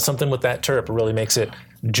 So yeah, something with that terp really makes it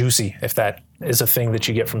juicy, if that is a thing that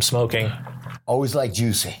you get from smoking. Always like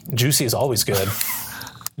juicy. Juicy is always good.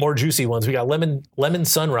 More juicy ones. We got lemon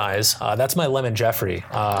sunrise. That's my lemon Jeffrey.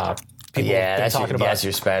 People that's talking about. That's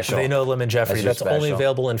your special. They know lemon Jeffrey. That's only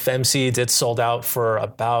available in Fem Seeds. It's sold out for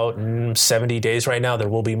about 70 days right now. There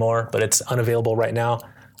will be more, but it's unavailable right now.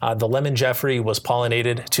 The lemon Jeffrey was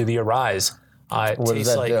pollinated to the Arise. It what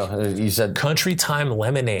tastes does that like do? You said Country Time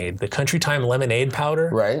lemonade. The Country Time lemonade powder,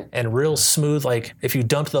 right? And real smooth. Like if you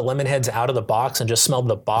dumped the lemon heads out of the box and just smelled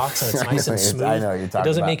the box, and it's nice and smooth. I know what you're talking It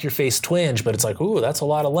doesn't about. make your face twinge, but it's like, ooh, that's a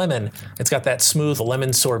lot of lemon. It's got that smooth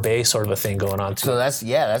lemon sorbet sort of a thing going on too. So that's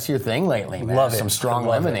your thing lately, man. Love it. Some strong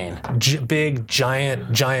lemonade. Big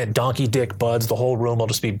giant donkey dick buds. The whole room will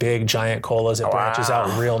just be big giant colas. It branches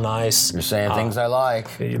out real nice. You're saying things I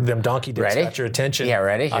like. Them donkey dicks got your attention. Yeah,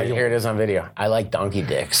 ready? Here it is on video. I like donkey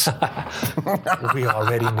dicks. We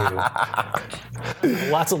already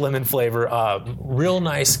knew. Lots of lemon flavor. Real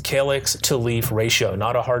nice calyx to leaf ratio.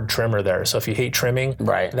 Not a hard trimmer there. So if you hate trimming,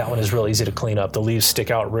 that one is real easy to clean up. The leaves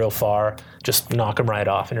stick out real far. Just knock them right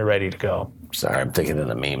off and you're ready to go. Sorry, I'm thinking of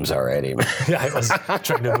the memes already. Yeah, I was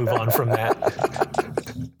trying to move on from that.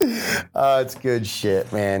 It's good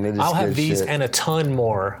shit, man. I'll have these and a ton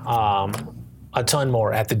more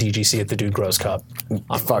at the DGC at the Dude Grows Cup.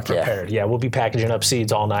 I'm prepared. Yeah, we'll be packaging up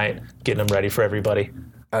seeds all night, getting them ready for everybody.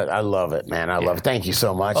 I love it, man. I love it. Thank you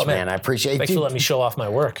so much, man. I appreciate it. Thanks for letting me show off my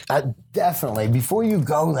work. Definitely. Before you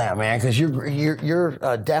go there, man, because you're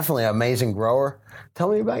definitely an amazing grower. Tell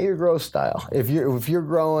me about your growth style. If you're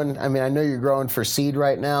growing, I mean, I know you're growing for seed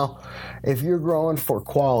right now. If you're growing for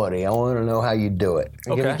quality, I want to know how you do it.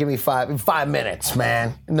 Okay. Give me 5 minutes,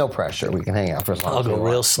 man. No pressure. We can hang out for as long I'll as go we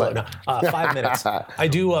real want, slow. but- No, 5 minutes. I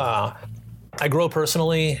do. I grow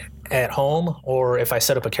personally at home, or if I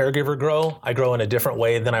set up a caregiver grow, I grow in a different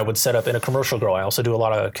way than I would set up in a commercial grow. I also do a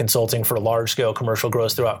lot of consulting for large-scale commercial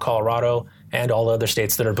grows throughout Colorado and all the other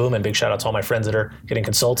states that are booming. Big shout out to all my friends that are getting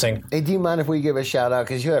consulting. Hey, do you mind if we give a shout out?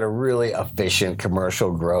 Because you had a really efficient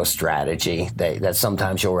commercial growth strategy that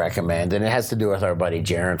sometimes you'll recommend, and it has to do with our buddy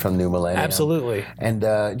Jaron from New Millennium. Absolutely. And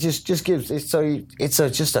just gives it's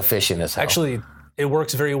just efficient as hell. Actually, it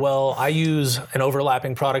works very well. I use an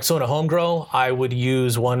overlapping product. So in a home grow, I would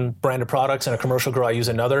use one brand of products. In a commercial grow, I use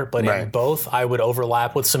another. But in both, I would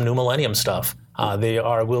overlap with some New Millennium stuff.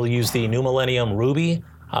 We'll use the New Millennium Ruby,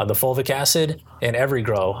 the fulvic acid, in every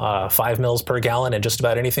grow, 5 mils per gallon, and just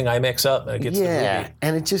about anything I mix up gets the Ruby.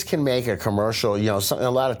 And it just can make a commercial, a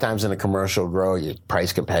lot of times in a commercial grow, you're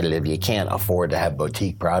price competitive. You can't afford to have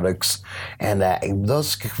boutique products. And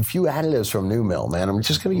those few additives from New Mill, man, I'm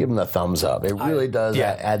just going to give them the thumbs up. It really does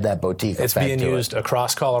add that boutique It's effect being to used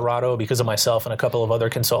across Colorado because of myself and a couple of other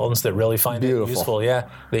consultants that really find it useful. Yeah,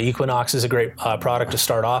 the Equinox is a great product to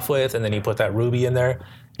start off with, and then you put that Ruby in there.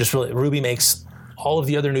 Ruby makes all of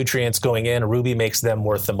the other nutrients going in. Ruby makes them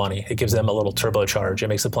worth the money. It gives them a little turbocharge. It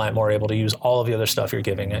makes the plant more able to use all of the other stuff you're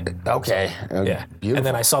giving it. Okay. Yeah. Beautiful. And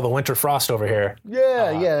then I saw the Winter Frost over here.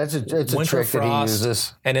 It's a trick that he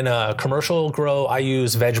uses. And in a commercial grow, I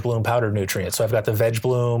use Veg Bloom powdered nutrients. So I've got the Veg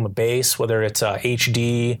Bloom base, whether it's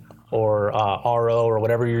HD or RO or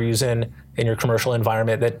whatever you're using in your commercial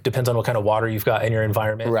environment. That depends on what kind of water you've got in your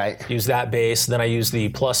environment. Right. Use that base. Then I use the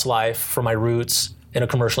Plus Life for my roots. In a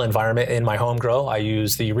commercial environment, in my home grow, I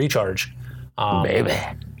use the Recharge. Baby.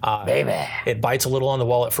 It bites a little on the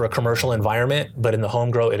wallet for a commercial environment, but in the home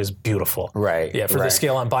grow, it is beautiful. Right. Yeah, for the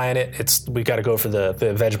scale I'm buying it, we got to go for the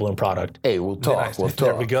Veg Bloom product. Hey, we'll talk.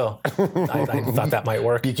 There we go. I thought that might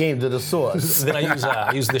work. You came to the source. Then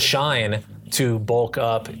I use the Shine to bulk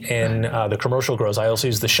up in the commercial grows. I also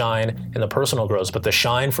use the Shine in the personal grows, but the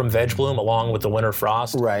Shine from Veg Bloom along with the Winter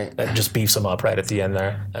Frost, that just beefs them up right at the end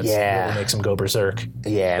there. That really makes them go berserk.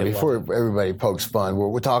 Yeah, before everybody pokes fun, what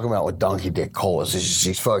we're talking about with Donkey Dick Cole is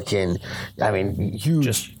just fucking, huge.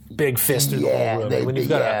 Just big fist through the whole room. When you've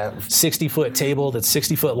got a 60-foot table that's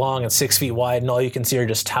 60 foot long and 6 feet wide, and all you can see are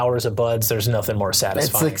just towers of buds, there's nothing more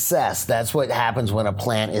satisfying. That's success. That's what happens when a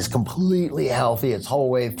plant is completely healthy its whole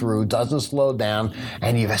way through, doesn't slow down,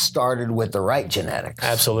 and you've started with the right genetics.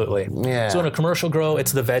 Absolutely. Yeah. So in a commercial grow,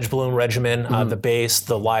 it's the Veg Bloom regimen, the base,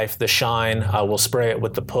 the Life, the Shine. We'll spray it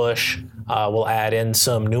with the Push. We'll add in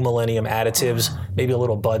some New Millennium additives, maybe a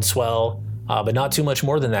little bud swell. But not too much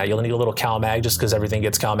more than that. You'll need a little CalMag just because everything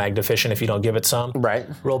gets CalMag deficient if you don't give it some. Right.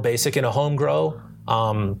 Real basic in a home grow.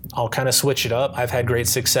 I'll kind of switch it up. I've had great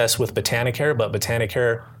success with Botanicare, but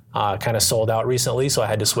Botanicare kind of sold out recently, so I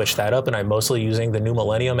had to switch that up, and I'm mostly using the New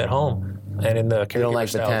Millennium at home. And in the you don't like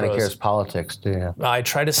Botanicare's politics, do you? I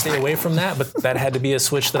try to stay away from that, but that had to be a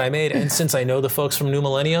switch that I made. And since I know the folks from New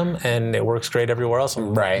Millennium and it works great everywhere else,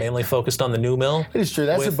 I'm mainly focused on the New Mill. It is true.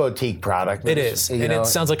 That's a boutique product. It is. And it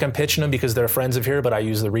sounds like I'm pitching them because they're friends of here, but I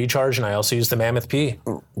use the Recharge and I also use the Mammoth P.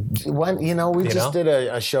 We just did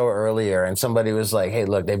a show earlier and somebody was like, hey,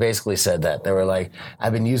 look, they basically said that. They were like,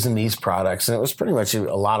 I've been using these products. And it was pretty much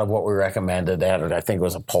a lot of what we recommended. They had, I think it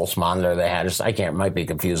was a pulse monitor they had. Might be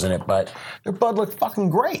confusing it, but their bud looked fucking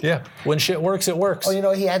great. Yeah. When shit works, it works.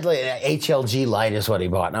 Oh, he had like an HLG light is what he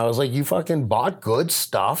bought. And I was like, you fucking bought good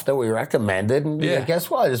stuff that we recommended. And guess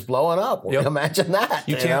what? It's blowing up. Yep. Imagine that.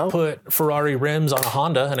 You can't put Ferrari rims on a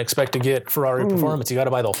Honda and expect to get Ferrari performance. You got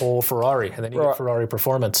to buy the whole Ferrari and then you get Ferrari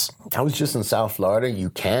perforance. I was just in South Florida.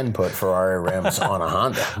 You can put Ferrari rims on a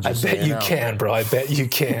Honda. I bet you can, bro. I bet you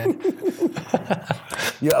can.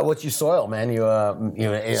 What's your soil, man? You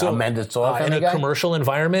amended soil kind in of a guy? commercial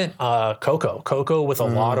environment, cocoa with a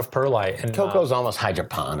lot of perlite. And cocoa's almost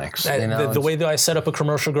hydroponics. The way that I set up a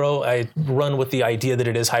commercial grow, I run with the idea that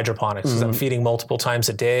it is hydroponics. Because I'm feeding multiple times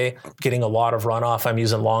a day, getting a lot of runoff. I'm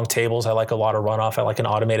using long tables. I like a lot of runoff. I like an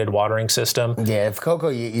automated watering system. Yeah, if cocoa,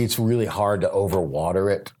 it's really hard to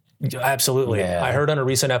overwater it. Absolutely. Yeah. I heard on a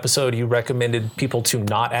recent episode you recommended people to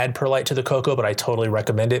not add perlite to the cocoa, but I totally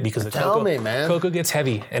recommend it because cocoa gets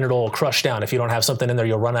heavy and it'll crush down. If you don't have something in there,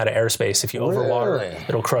 you'll run out of airspace. If you overwater,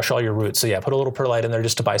 it'll crush all your roots. So yeah, put a little perlite in there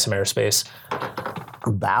just to buy some airspace.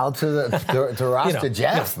 Bow to Rasta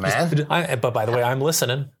Jeff, man. But by the way, I'm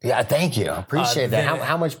listening. Yeah, thank you. I appreciate that.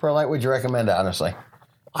 How much perlite would you recommend, honestly?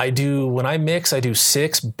 When I mix, I do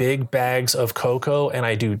 6 big bags of cocoa and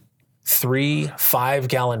I do 3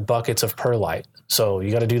 5-gallon buckets of perlite. So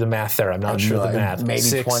you got to do the math there. I'm not sure the math. Maybe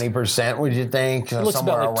 20%, would you think?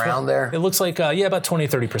 Somewhere around there? It looks like, about 20,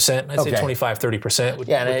 30%. I'd say 25, 30%.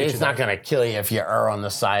 Yeah, and it's not going to kill you if you err on the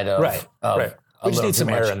side of... Right. We just need some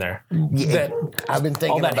air in there. Yeah, I've been thinking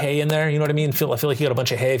all that hay in there, you know what I mean? I feel like you got a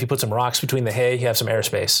bunch of hay. If you put some rocks between the hay, you have some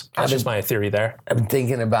airspace. That's just my theory there. I've been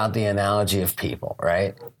thinking about the analogy of people,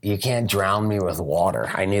 right? You can't drown me with water.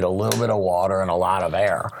 I need a little bit of water and a lot of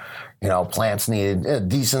air. You know, plants need a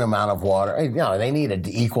decent amount of water. You know, they need an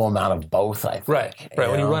equal amount of both, I think. Right.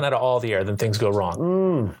 When you run out of all the air, then things go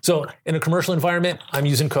wrong. So in a commercial environment, I'm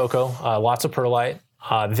using cocoa, lots of perlite.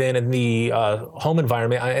 Then in the home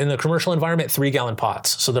environment, in the commercial environment, 3-gallon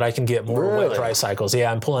pots so that I can get more wet dry cycles.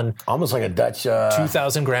 Yeah, I'm pulling almost like a Dutch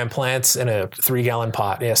 2,000-gram plants in a 3-gallon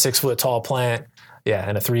pot. Yeah, 6-foot tall plant. Yeah,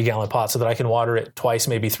 in a 3-gallon pot so that I can water it twice,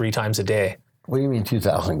 maybe 3 times a day. What do you mean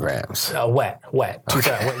 2,000 grams? Wet. 2,000.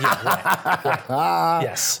 Wet.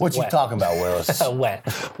 Yes. What you talking about, Willis?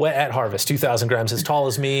 Wet at harvest. 2,000 grams, as tall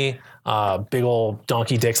as me. Big old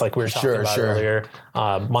donkey dicks like we were talking about earlier.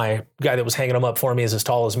 My guy that was hanging them up for me is as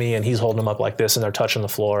tall as me, and he's holding them up like this, and they're touching the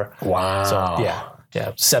floor. Wow. So,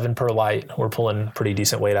 yeah, 7 perlite. We're pulling pretty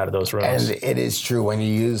decent weight out of those rows. And it is true when you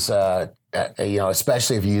use,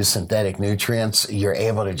 especially if you use synthetic nutrients, you're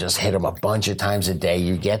able to just hit them a bunch of times a day.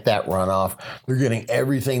 You get that runoff. They're getting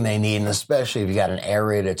everything they need, and especially if you got an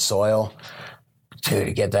aerated soil,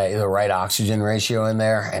 to get the right oxygen ratio in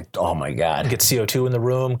there. And oh my God. Get CO2 in the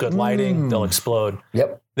room, good lighting, they'll explode.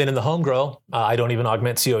 Yep. Then in the home grow, I don't even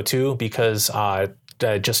augment CO2 because I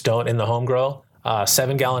just don't in the home grow.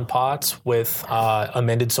 7-gallon pots with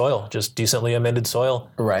amended soil, just decently amended soil.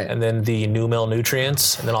 Right. And then the new mill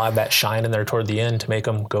nutrients, and then I'll have that shine in there toward the end to make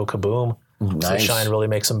them go kaboom. Nice. So the shine really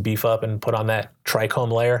makes them beef up and put on that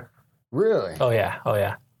trichome layer. Really? Oh,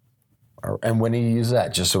 yeah. And when do you use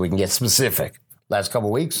that, just so we can get specific? Last couple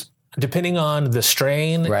of weeks? Depending on the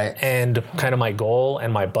strain and kind of my goal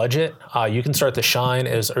and my budget, you can start the shine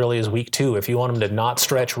as early as week 2. If you want them to not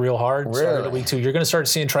stretch real hard, start at week 2. You're going to start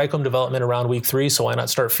seeing trichome development around week 3, so why not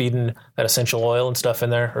start feeding that essential oil and stuff in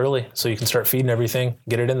there early so you can start feeding everything,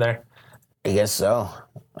 get it in there. I guess so.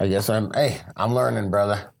 I'm learning,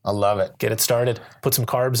 brother. I love it. Get it started. Put some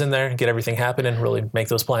carbs in there, get everything happening, really make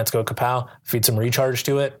those plants go kapow, feed some recharge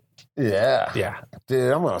to it. Yeah.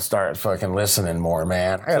 Dude, I'm going to start fucking listening more,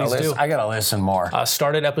 man. I got to listen more.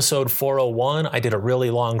 Started episode 401. I did a really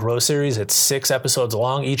long grow series. It's 6 episodes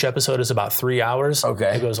long. Each episode is about 3 hours.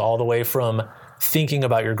 Okay. It goes all the way from thinking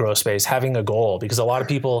about your grow space, having a goal, because a lot of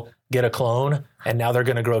people get a clone and now they're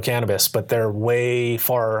going to grow cannabis, but they're way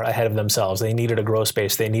far ahead of themselves. They needed a grow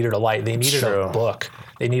space. They needed a light. They needed a book.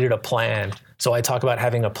 They needed a plan. So I talk about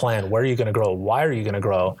having a plan. Where are you going to grow? Why are you going to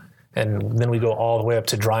grow? And then we go all the way up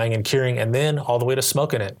to drying and curing, and then all the way to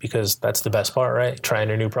smoking it, because that's the best part, right? Trying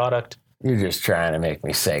your new product. You're just trying to make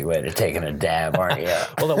me segue to taking a dab, aren't you?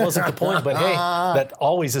 Well, that wasn't the point, but hey, that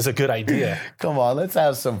always is a good idea. Come on, let's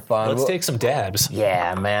have some fun. Let's take some dabs.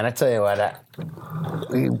 Yeah, man. I tell you what,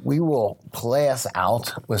 we will play us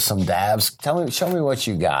out with some dabs. Show me what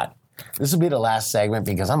you got. This will be the last segment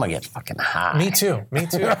because I'm going to get fucking high. Me too.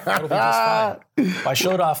 That'll be just fine. I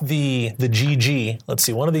showed off the GG. Let's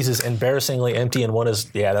see. One of these is embarrassingly empty and one is,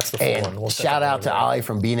 that's the full one. We'll shout out to Ollie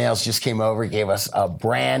from B-Nails. Just came over, gave us a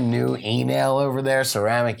brand new e-nail over there,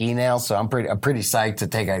 ceramic e-nail. So I'm pretty psyched to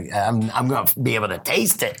take I'm going to be able to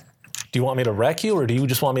taste it. Do you want me to wreck you or do you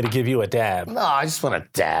just want me to give you a dab? No, I just want a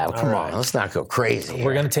dab. Come on. Let's not go crazy.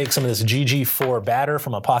 We're going to take some of this GG4 batter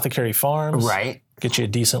from Apothecary Farms. Right. Get you a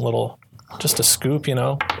decent little, just a scoop, And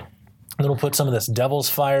then we'll put some of this Devil's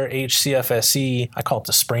Fire HCFSE. I call it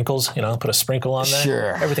the sprinkles, put a sprinkle on there.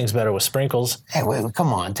 Sure. Everything's better with sprinkles. Hey, wait,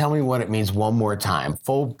 come on. Tell me what it means one more time.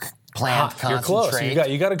 Full plant concentrate. You're close.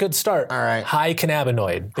 You got a good start. All right. High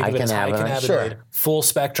cannabinoid. Think of it as high cannabinoid. Sure. Full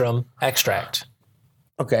spectrum extract.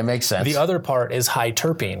 Okay, makes sense. The other part is high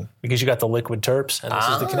terpene because you got the liquid terps and this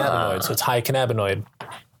is the cannabinoid, so it's high cannabinoid.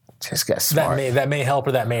 Just got smart. That may help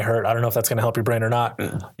or that may hurt. I don't know if that's going to help your brain or not.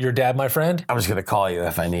 Your dad, my friend? I'm just going to call you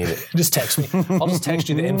if I need it. Just text me. I'll just text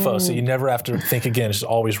you the info so you never have to think again. It's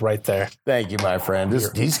always right there. Thank you, my friend.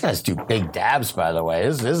 These guys do big dabs, by the way.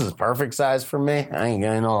 This is perfect size for me. I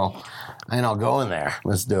ain't all going there.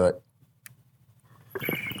 Let's do it.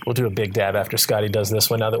 We'll do a big dab after Scotty does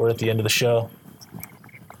this one now that we're at the end of the show.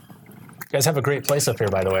 You guys have a great place up here,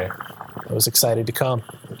 by the way. I was excited to come.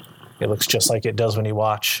 It looks just like it does when you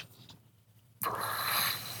watch.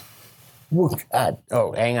 God.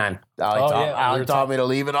 Oh, hang on. Ollie taught me to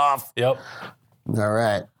leave it off. Yep. All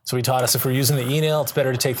right. So he taught us if we're using the e-nail, it's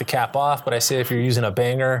better to take the cap off. But I say if you're using a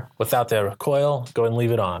banger without the coil, go ahead and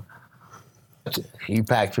leave it on. You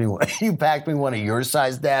packed me one of your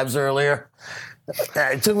size dabs earlier.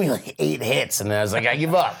 It took me like 8 hits, and I was like, I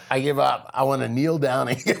give up. I want to kneel down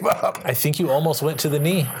and give up. I think you almost went to the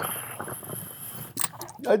knee.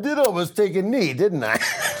 I did almost take a knee, didn't I?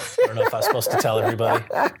 I don't know if I was supposed to tell everybody.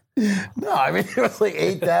 No, I mean, it was like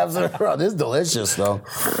 8 dabs in a row. This is delicious, though.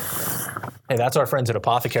 Hey, that's our friends at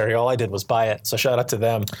Apothecary. All I did was buy it, so shout out to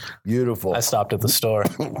them. Beautiful. I stopped at the store.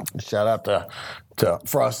 Shout out to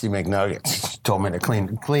Frosty McNuggets. Told me to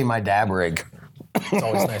clean my dab rig. It's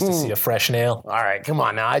always nice to see a fresh nail. All right, come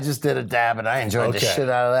on now. I just did a dab, and I enjoyed the shit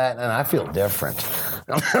out of that, and I feel different.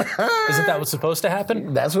 Isn't that what's supposed to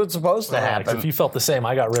happen? That's what's supposed to happen. If you felt the same,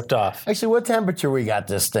 I got ripped off. Actually, what temperature we got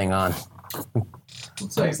this thing on?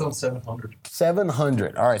 It's like on 700.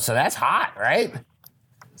 700. All right, so that's hot, right?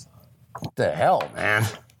 What the hell, man?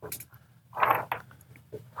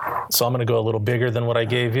 So I'm going to go a little bigger than what I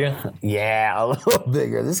gave you. Yeah, a little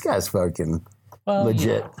bigger. This guy's fucking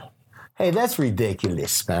legit. Hey, that's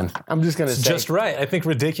ridiculous, man. I'm just going to say. Just right. I think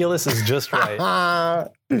ridiculous is just right.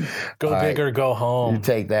 Go bigger, go home. You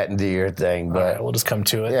take that and do your thing, but All right, we'll just come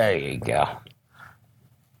to it. there you go.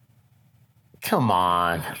 Come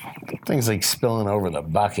on. Things like spilling over the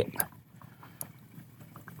bucket.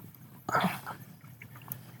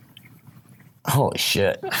 Holy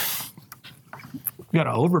shit. You got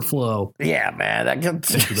to overflow. Yeah, man. That could,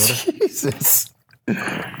 Jesus.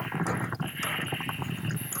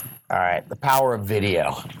 All right. The power of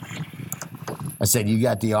video. I said, you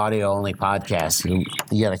got the audio only podcast.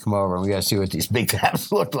 You got to come over and we got to see what these big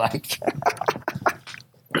tabs look like.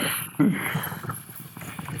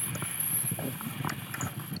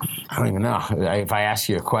 I don't even know. If I ask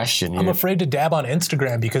you a question, I'm afraid to dab on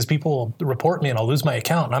Instagram because people report me and I'll lose my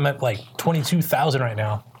account. And I'm at like 22,000 right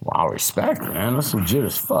now. wow, respect, man. That's legit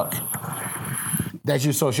as fuck. That's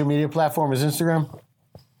your social media platform is Instagram?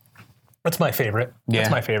 That's my favorite. Yeah.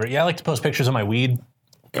 That's my favorite. Yeah, I like to post pictures of my weed.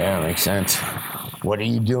 Yeah, makes sense. What are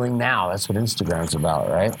you doing now? That's what Instagram's about,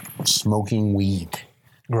 right? Smoking weed.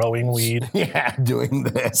 Growing weed. Yeah, doing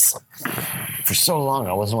this. For so long,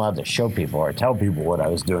 I wasn't allowed to show people or tell people what I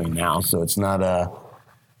was doing now, so it's not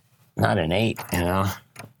innate, you know?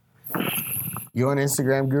 You on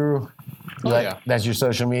Instagram, Guru? Yeah. That's your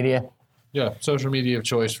social media? Yeah, social media of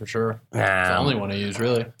choice for sure. It's the only one I use,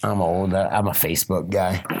 really. I'm old. I'm a Facebook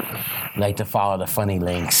guy. I like to follow the funny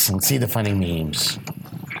links and see the funny memes.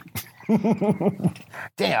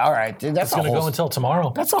 Damn, all right, dude. That's It's going to go until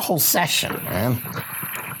tomorrow. That's a whole session, man.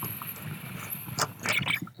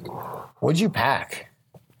 What'd you pack?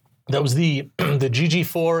 That was the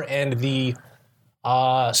GG4 and the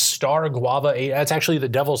Star Guava 8. That's actually the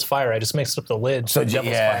Devil's Fire. I just mixed up the lid. So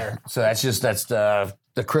Devil's Fire. So that's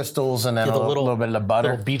the crystals and then Yeah, a little bit of the butter.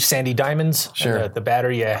 Little beach sandy diamonds. Sure. And the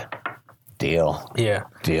battery, yeah. Deal. Yeah.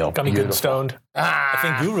 Deal. Got me good and stoned. I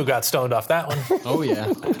think Guru got stoned off that one. Oh,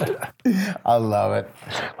 yeah. I love it.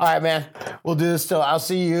 All right, man. We'll do this till. I'll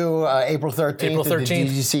see you April 13th. April 13th. At the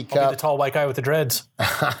GGC I'll be Cup. the tall white guy with the dreads.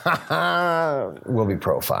 We'll be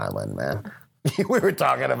profiling, man. We were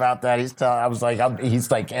talking about that. He's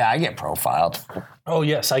like, yeah, I get profiled. Oh,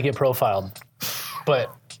 yes, I get profiled.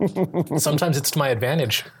 But sometimes it's to my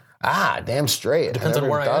advantage. Ah, damn straight. Depends I never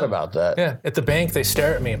on where I thought am. about that. Yeah, at the bank, they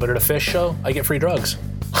stare at me. But at a fish show, I get free drugs.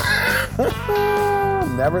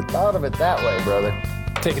 Never thought of it that way, brother.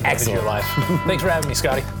 Take advantage of your life. Thanks for having me,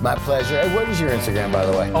 Scotty. My pleasure. Hey, what is your Instagram, by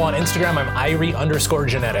the way? Oh, on Instagram, I'm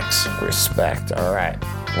Irie_genetics. Respect. All right.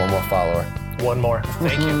 One more follower. One more.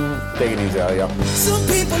 Thank you. Take it easy, y'all. Some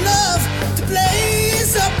people love to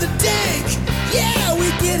blaze up the dank. Yeah,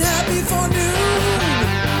 we get happy for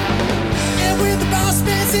noon. And when the boss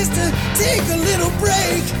man says to take a little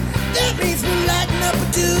break, that means we're lighting up a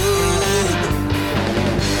dude.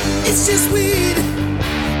 It's just weed.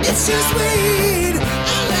 It's just weed.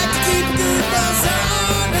 I like to keep a good buzz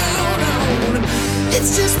on.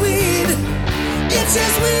 It's just weed. It's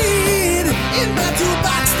just weed. In my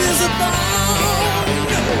toolbox there's a bone.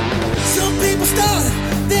 Some people start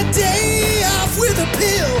their day off with a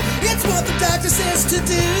pill. It's what the doctor says to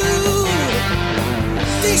do.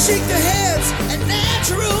 They shake their heads at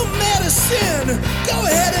natural medicine. Go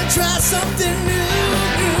ahead and try something new.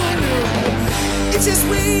 It's just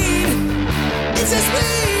weed. It's just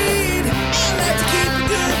weed. I like to keep a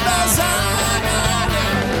good buzz on.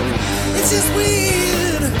 It's just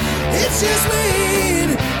weed. It's just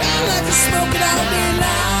weed. I like to smoke it all day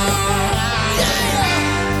long. Yeah.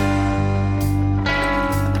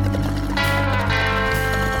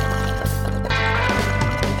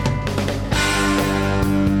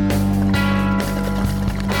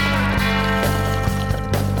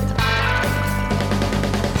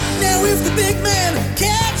 Now if the big man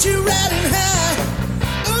catch you riding high,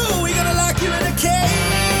 ooh, we gonna lock you in a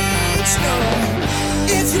cage. No,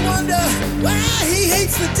 if you wonder why he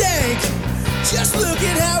hates the dank, just look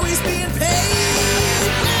at how he's being paid.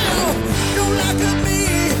 Now, don't lock up me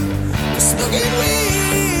for smoking weed.